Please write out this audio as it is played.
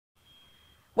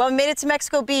Well, we made it to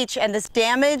Mexico Beach, and this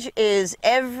damage is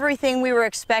everything we were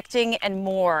expecting and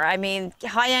more. I mean,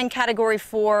 high-end Category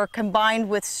 4 combined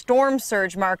with storm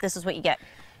surge, Mark, this is what you get.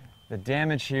 The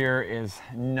damage here is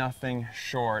nothing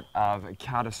short of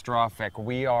catastrophic.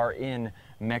 We are in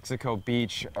Mexico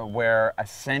Beach, where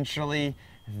essentially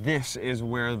this is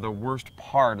where the worst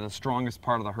part, the strongest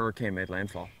part of the hurricane made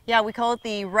landfall. Yeah, we call it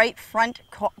the right front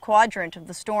quadrant of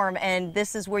the storm, and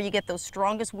this is where you get those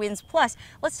strongest winds. Plus,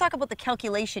 let's talk about the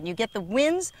calculation. You get the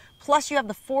winds, plus you have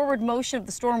the forward motion of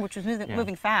the storm, which was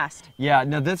moving fast. Yeah,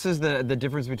 now this is the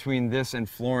difference between this and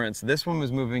Florence. This one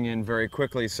was moving in very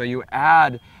quickly, so you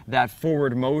add that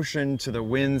forward motion to the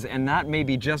winds, and that may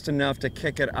be just enough to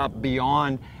kick it up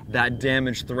beyond that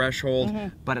damage threshold,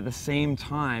 but at the same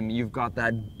time, you've got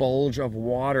that bulge of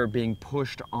water being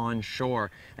pushed on shore,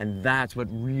 and that's what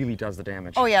really does the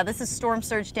damage. Oh yeah, this is storm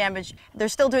surge damage. They're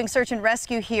still doing search and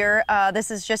rescue here.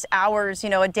 This is just hours,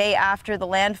 a day after the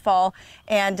landfall,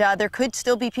 and there could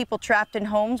still be people trapped in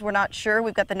homes. We're not sure.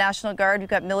 We've got the National Guard, we've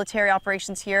got military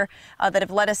operations here that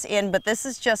have let us in, but this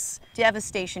is just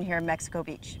devastation here in Mexico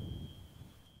Beach.